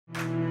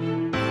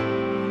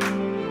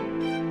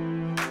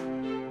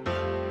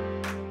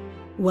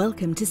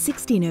Welcome to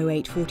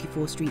 1608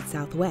 44th Street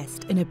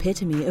Southwest, an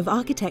epitome of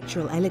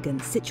architectural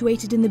elegance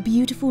situated in the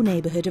beautiful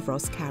neighbourhood of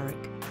Ross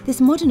Carrick. This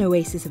modern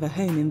oasis of a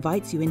home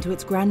invites you into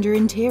its grander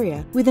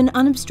interior, with an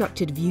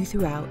unobstructed view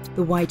throughout.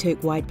 The white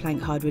oak wide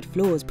plank hardwood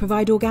floors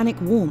provide organic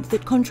warmth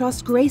that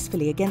contrasts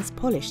gracefully against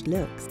polished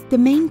looks. The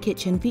main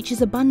kitchen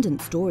features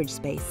abundant storage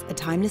space, a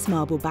timeless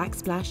marble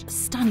backsplash,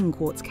 stunning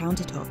quartz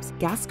countertops,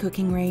 gas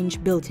cooking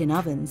range, built-in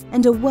ovens,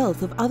 and a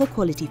wealth of other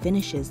quality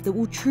finishes that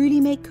will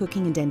truly make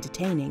cooking and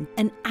entertaining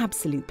an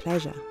absolute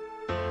pleasure.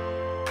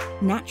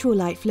 Natural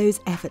light flows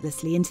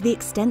effortlessly into the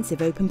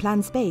extensive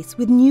open-plan space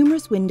with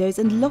numerous windows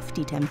and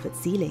lofty 10-foot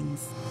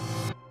ceilings.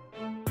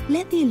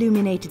 Let the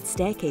illuminated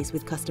staircase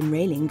with custom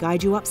railing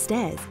guide you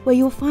upstairs, where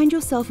you'll find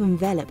yourself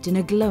enveloped in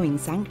a glowing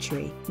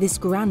sanctuary. This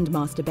grand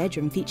master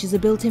bedroom features a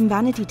built-in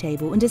vanity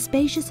table and a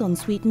spacious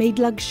ensuite made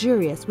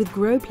luxurious with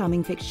grow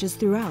plumbing fixtures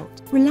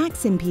throughout.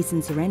 Relax in peace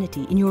and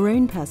serenity in your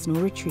own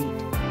personal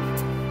retreat.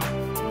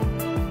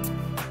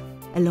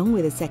 Along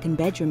with a second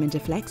bedroom and a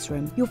flex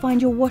room, you'll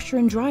find your washer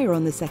and dryer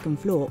on the second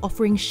floor,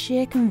 offering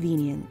sheer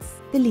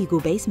convenience. The legal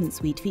basement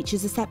suite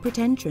features a separate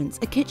entrance,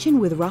 a kitchen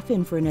with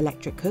rough-in for an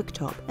electric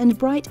cooktop, and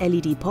bright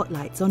LED pot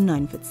lights on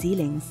 9-foot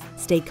ceilings.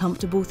 Stay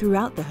comfortable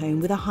throughout the home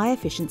with a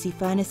high-efficiency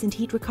furnace and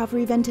heat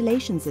recovery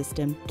ventilation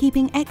system,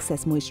 keeping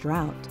excess moisture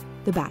out.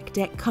 The back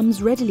deck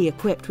comes readily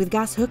equipped with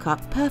gas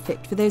hookup,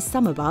 perfect for those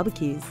summer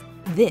barbecues.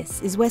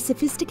 This is where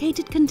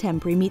sophisticated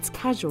contemporary meets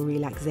casual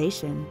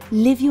relaxation.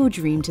 Live your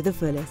dream to the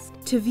fullest.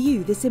 To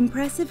view this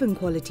impressive and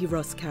quality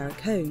Ross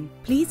Carrick home,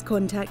 please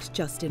contact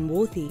Justin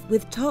Warthe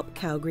with Top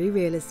Calgary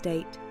Real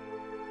Estate.